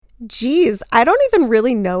Geez, I don't even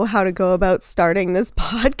really know how to go about starting this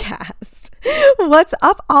podcast. What's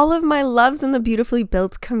up, all of my loves in the Beautifully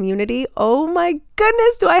Built community? Oh my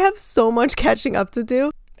goodness, do I have so much catching up to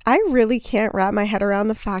do? I really can't wrap my head around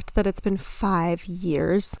the fact that it's been 5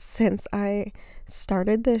 years since I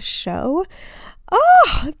started this show.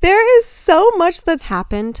 Oh, there is so much that's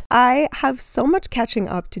happened. I have so much catching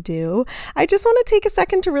up to do. I just want to take a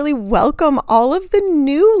second to really welcome all of the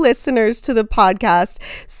new listeners to the podcast.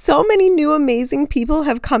 So many new amazing people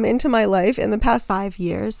have come into my life in the past 5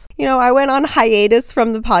 years. You know, I went on hiatus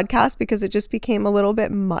from the podcast because it just became a little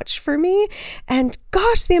bit much for me. And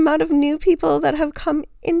gosh, the amount of new people that have come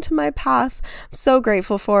into my path, I'm so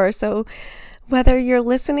grateful for. So whether you're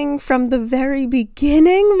listening from the very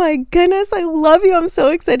beginning, my goodness, I love you. I'm so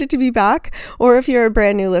excited to be back. Or if you're a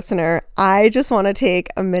brand new listener, I just want to take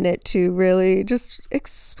a minute to really just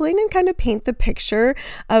explain and kind of paint the picture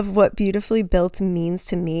of what Beautifully Built means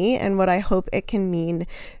to me and what I hope it can mean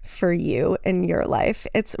for you in your life.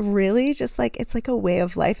 It's really just like, it's like a way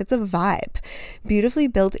of life. It's a vibe. Beautifully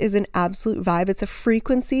Built is an absolute vibe. It's a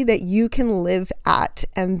frequency that you can live at.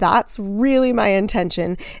 And that's really my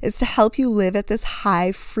intention, is to help you live at this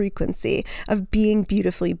high frequency of being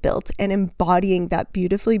beautifully built and embodying that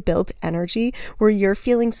beautifully built energy where you're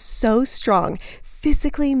feeling so strong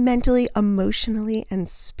physically, mentally, emotionally, and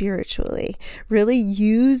spiritually. Really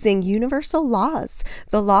using universal laws,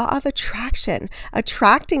 the law of attraction,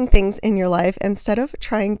 attracting things in your life instead of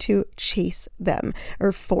trying to chase them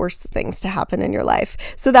or force things to happen in your life.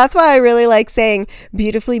 So that's why I really like saying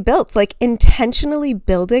beautifully built, like intentionally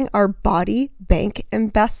building our body, bank,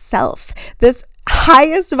 and best self. This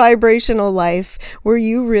highest vibrational life where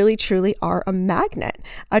you really truly are a magnet,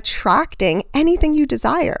 attracting anything you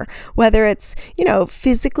desire, whether it's, you know,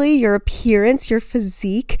 physically, your appearance, your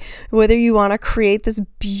physique, whether you want to create this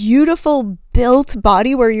beautiful built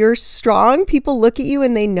body where you're strong, people look at you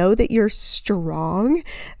and they know that you're strong.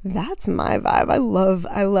 That's my vibe.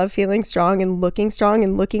 I love feeling strong and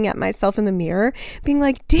looking at myself in the mirror, being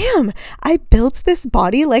like, damn, I built this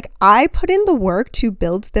body. Like, I put in the work to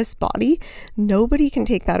build this body. Nobody can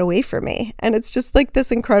take that away from me. And it's just like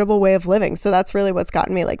this incredible way of living. So that's really what's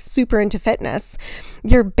gotten me like super into fitness.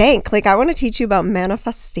 Your bank, like I want to teach you about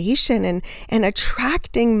manifestation and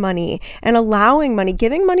attracting money and allowing money,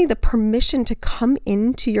 giving money the permission to come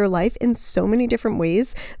into your life in so many different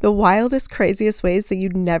ways, the wildest, craziest ways that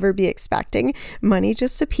you'd never be expecting, money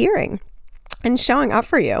just appearing and showing up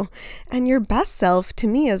for you. And your best self to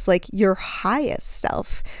me is like your highest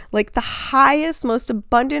self, like the highest, most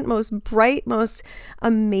abundant, most bright, most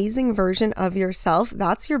amazing version of yourself.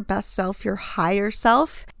 That's your best self, your higher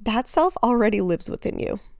self. That self already lives within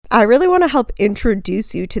you. I really want to help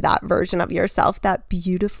introduce you to that version of yourself, that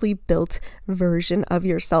beautifully built version of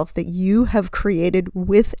yourself that you have created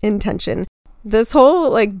with intention. This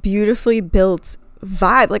whole like beautifully built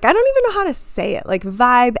vibe, like I don't even know how to say it, like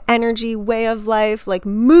vibe, energy, way of life, like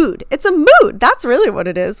mood. It's a mood. That's really what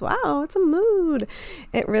it is. Wow, it's a mood.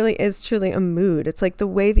 It really is truly a mood. It's like the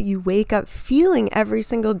way that you wake up feeling every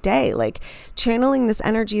single day, like channeling this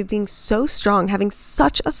energy of being so strong, having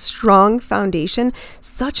such a strong foundation,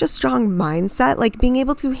 such a strong mindset, like being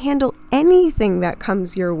able to handle anything that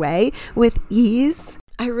comes your way with ease.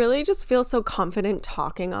 I really just feel so confident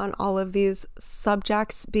talking on all of these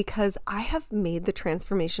subjects because I have made the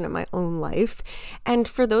transformation in my own life. And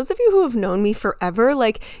for those of you who have known me forever,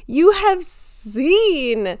 like you have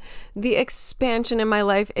seen the expansion in my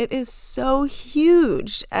life. It is so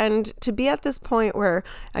huge. And to be at this point where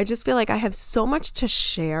I just feel like I have so much to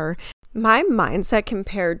share, my mindset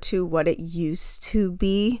compared to what it used to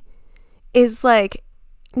be is like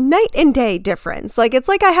night and day difference. Like it's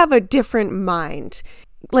like I have a different mind.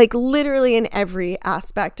 Like literally in every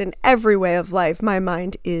aspect and every way of life, my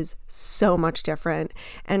mind is so much different.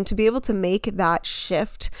 And to be able to make that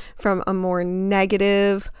shift from a more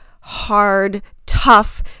negative, hard,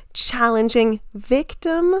 tough, challenging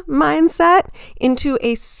victim mindset into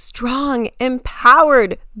a strong,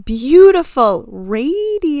 empowered, beautiful,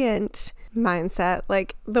 radiant mindset,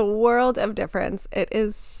 like the world of difference. It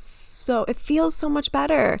feels so much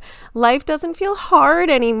better. Life doesn't feel hard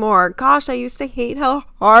anymore. Gosh, I used to hate how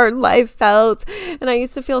hard life felt, and I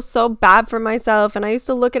used to feel so bad for myself, and I used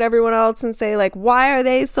to look at everyone else and say like, why are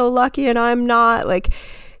they so lucky and I'm not? Like,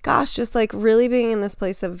 gosh, just like really being in this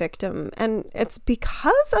place of victim. And it's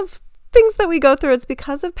because of things that we go through. It's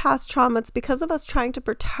because of past trauma. It's because of us trying to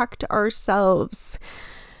protect ourselves.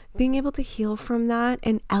 being able to heal from that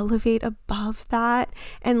and elevate above that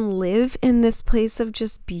and live in this place of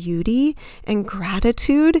just beauty and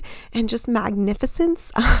gratitude and just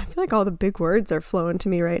magnificence. I feel like all the big words are flowing to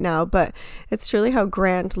me right now, but it's truly how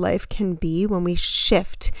grand life can be when we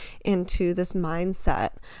shift into this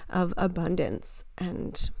mindset of abundance.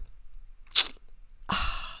 And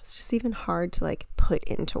it's just even hard to put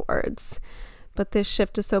into words. But this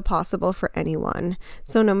shift is so possible for anyone.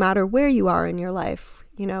 So no matter where you are in your life,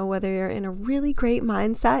 whether you're in a really great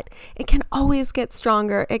mindset, it can always get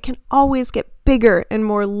stronger. It can always get bigger and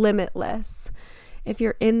more limitless. If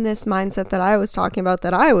you're in this mindset that I was talking about,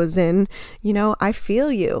 that I was in, I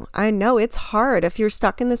feel you. I know it's hard. If you're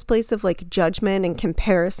stuck in this place of judgment and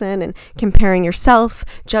comparison and comparing yourself,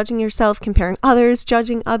 judging yourself, comparing others,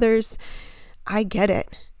 judging others, I get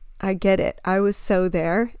it. I was so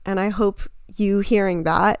there, and I hope you hearing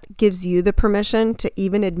that gives you the permission to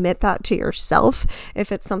even admit that to yourself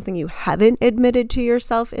if it's something you haven't admitted to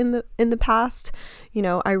yourself in the past.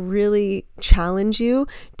 I really challenge you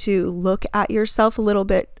to look at yourself a little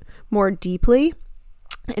bit more deeply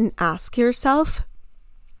and ask yourself,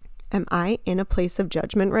 am I in a place of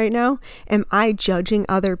judgment right now? Am I judging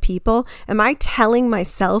other people? Am I telling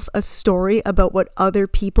myself a story about what other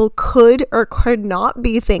people could or could not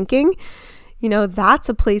be thinking? That's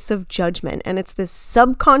a place of judgment, and it's this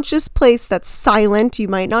subconscious place that's silent. You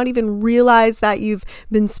might not even realize that you've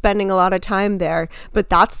been spending a lot of time there, but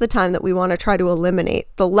that's the time that we want to try to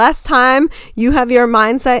eliminate. The less time you have your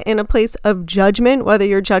mindset in a place of judgment, whether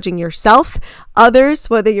you're judging yourself, others,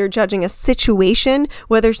 whether you're judging a situation,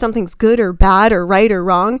 whether something's good or bad or right or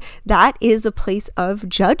wrong, that is a place of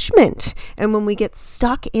judgment. And when we get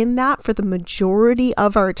stuck in that for the majority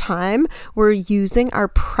of our time, we're using our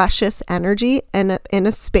precious energy in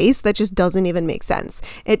a space that just doesn't even make sense.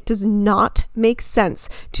 It does not make sense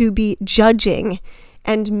to be judging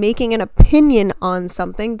and making an opinion on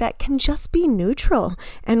something that can just be neutral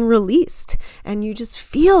and released. And you just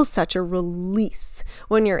feel such a release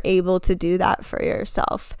when you're able to do that for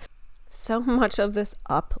yourself. So much of this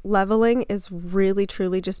up leveling is really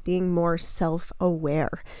truly just being more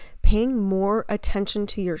self-aware, paying more attention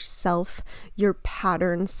to yourself, your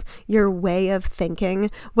patterns, your way of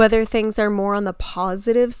thinking, whether things are more on the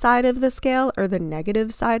positive side of the scale or the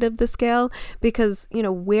negative side of the scale, because,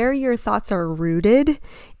 where your thoughts are rooted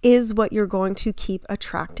is what you're going to keep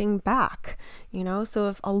attracting back. So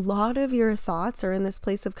if a lot of your thoughts are in this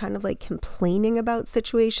place of kind of complaining about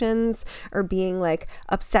situations or being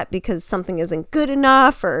upset because something isn't good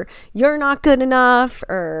enough or you're not good enough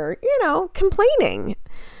or, complaining,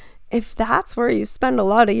 if that's where you spend a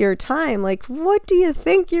lot of your time, what do you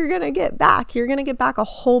think you're going to get back? You're going to get back a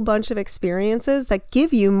whole bunch of experiences that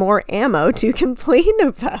give you more ammo to complain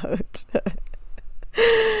about.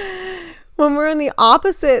 When we're on the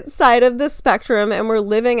opposite side of the spectrum and we're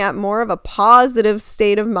living at more of a positive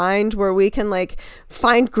state of mind where we can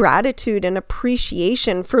find gratitude and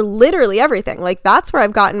appreciation for literally everything, that's where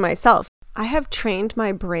I've gotten myself. I have trained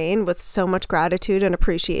my brain with so much gratitude and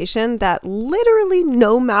appreciation that literally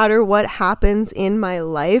no matter what happens in my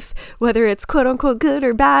life, whether it's quote unquote good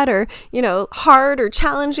or bad or, hard or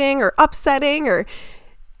challenging or upsetting, or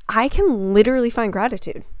I can literally find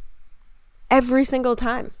gratitude every single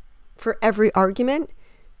time. For every argument,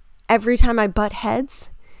 every time I butt heads,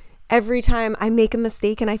 every time I make a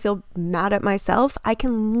mistake and I feel mad at myself, I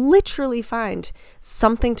can literally find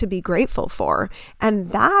something to be grateful for. And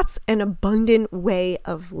that's an abundant way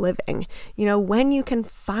of living. When you can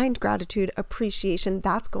find gratitude, appreciation,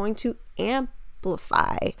 that's going to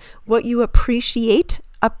amplify. What you appreciate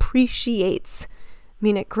appreciates.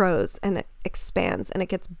 It grows and it expands and it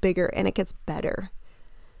gets bigger and it gets better.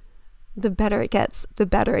 The better it gets, the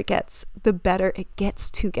better it gets, the better it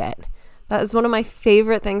gets to get. That is one of my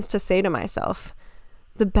favorite things to say to myself.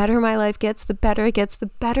 The better my life gets, the better it gets, the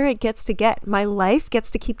better it gets to get. My life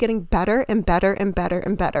gets to keep getting better and better and better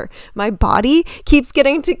and better. My body keeps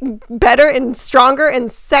getting to better and stronger and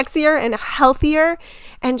sexier and healthier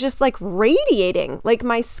and just radiating.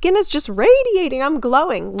 My skin is just radiating. I'm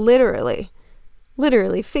glowing, literally,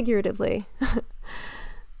 figuratively.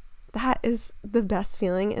 That is the best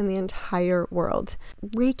feeling in the entire world.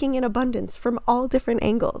 Raking in abundance from all different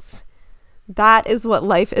angles. That is what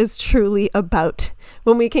life is truly about.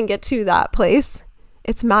 When we can get to that place,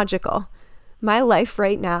 it's magical. My life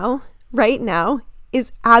right now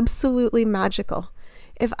is absolutely magical.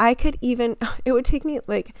 If I could even, it would take me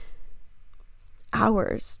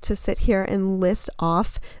hours to sit here and list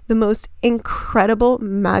off the most incredible,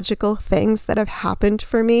 magical things that have happened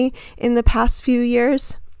for me in the past few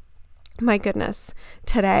years. My goodness,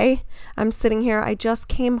 today I'm sitting here. I just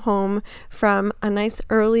came home from a nice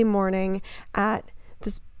early morning at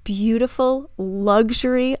this beautiful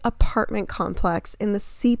luxury apartment complex in the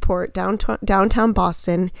Seaport, downtown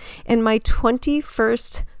Boston, in my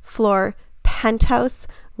 21st floor penthouse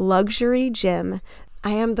luxury gym.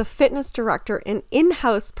 I am the fitness director and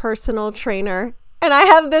in-house personal trainer, and I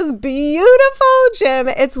have this beautiful gym.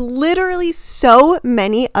 It's literally so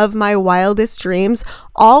many of my wildest dreams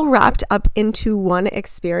all wrapped up into one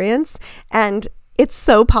experience, and it's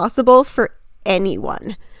so possible for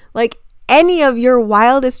anyone. Like any of your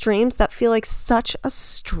wildest dreams that feel like such a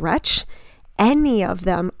stretch, any of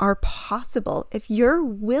them are possible if you're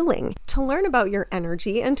willing to learn about your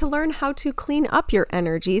energy and to learn how to clean up your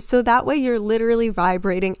energy so that way you're literally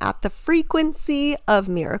vibrating at the frequency of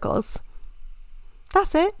miracles.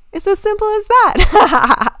 That's it. It's as simple as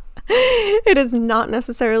that. It is not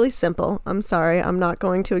necessarily simple. I'm sorry. I'm not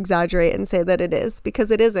going to exaggerate and say that it is,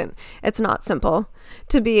 because it isn't. It's not simple.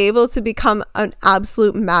 To be able to become an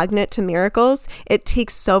absolute magnet to miracles, it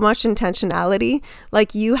takes so much intentionality.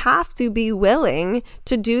 Like, you have to be willing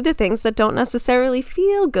to do the things that don't necessarily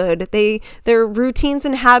feel good. They're routines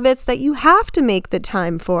and habits that you have to make the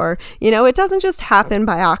time for. You know, it doesn't just happen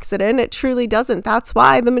by accident. It truly doesn't. That's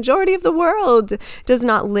why the majority of the world does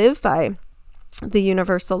not live by the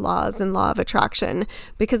universal laws and law of attraction,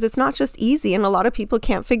 because it's not just easy and a lot of people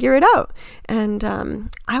can't figure it out. And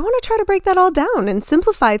I want to try to break that all down and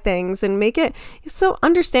simplify things and make it so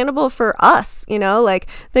understandable for us, you know, like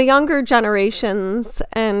the younger generations.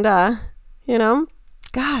 And, gosh,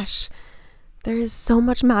 there is so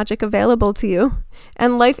much magic available to you.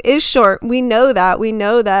 And life is short. We know that. We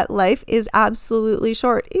know that life is absolutely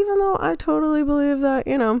short, even though I totally believe that,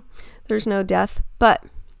 there's no death. But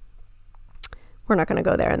we're not going to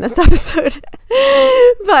go there in this episode.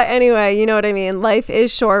 But anyway, you know what I mean? Life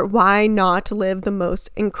is short. Why not live the most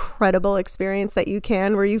incredible experience that you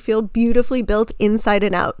can, where you feel beautifully built inside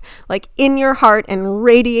and out, like in your heart and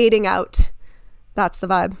radiating out? That's the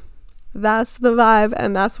vibe. That's the vibe,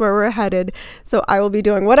 and that's where we're headed. So I will be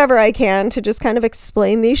doing whatever I can to just kind of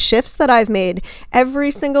explain these shifts that I've made.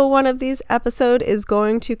 Every single one of these episodes is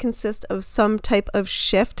going to consist of some type of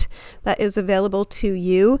shift that is available to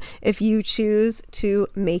you if you choose to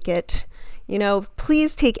make it.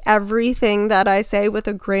 Please take everything that I say with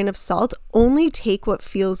a grain of salt. Only take what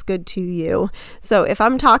feels good to you. So if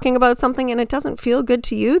I'm talking about something and it doesn't feel good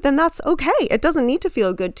to you, then that's okay. It doesn't need to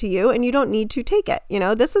feel good to you, and you don't need to take it.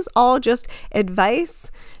 This is all just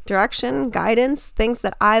advice, direction, guidance, things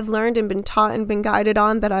that I've learned and been taught and been guided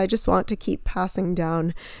on that I just want to keep passing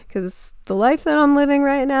down, because the life that I'm living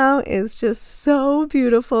right now is just so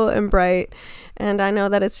beautiful and bright. And I know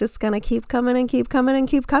that it's just going to keep coming and keep coming and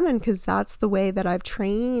keep coming, because that's the way that I've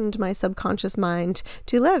trained my subconscious mind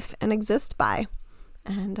to live and exist by.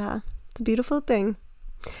 And it's a beautiful thing.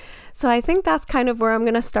 So I think that's kind of where I'm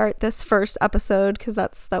going to start this first episode, because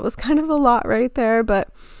that was kind of a lot right there. But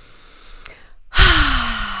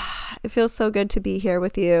it feels so good to be here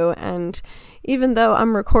with you. And even though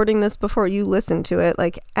I'm recording this before you listen to it,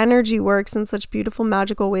 like, energy works in such beautiful,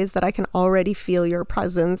 magical ways that I can already feel your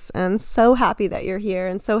presence. And so happy that you're here,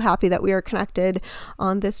 and so happy that we are connected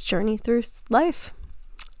on this journey through life.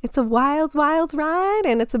 It's a wild, wild ride,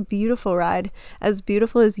 and it's a beautiful ride, as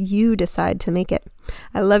beautiful as you decide to make it.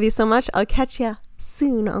 I love you so much. I'll catch you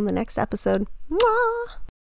soon on the next episode. Mwah!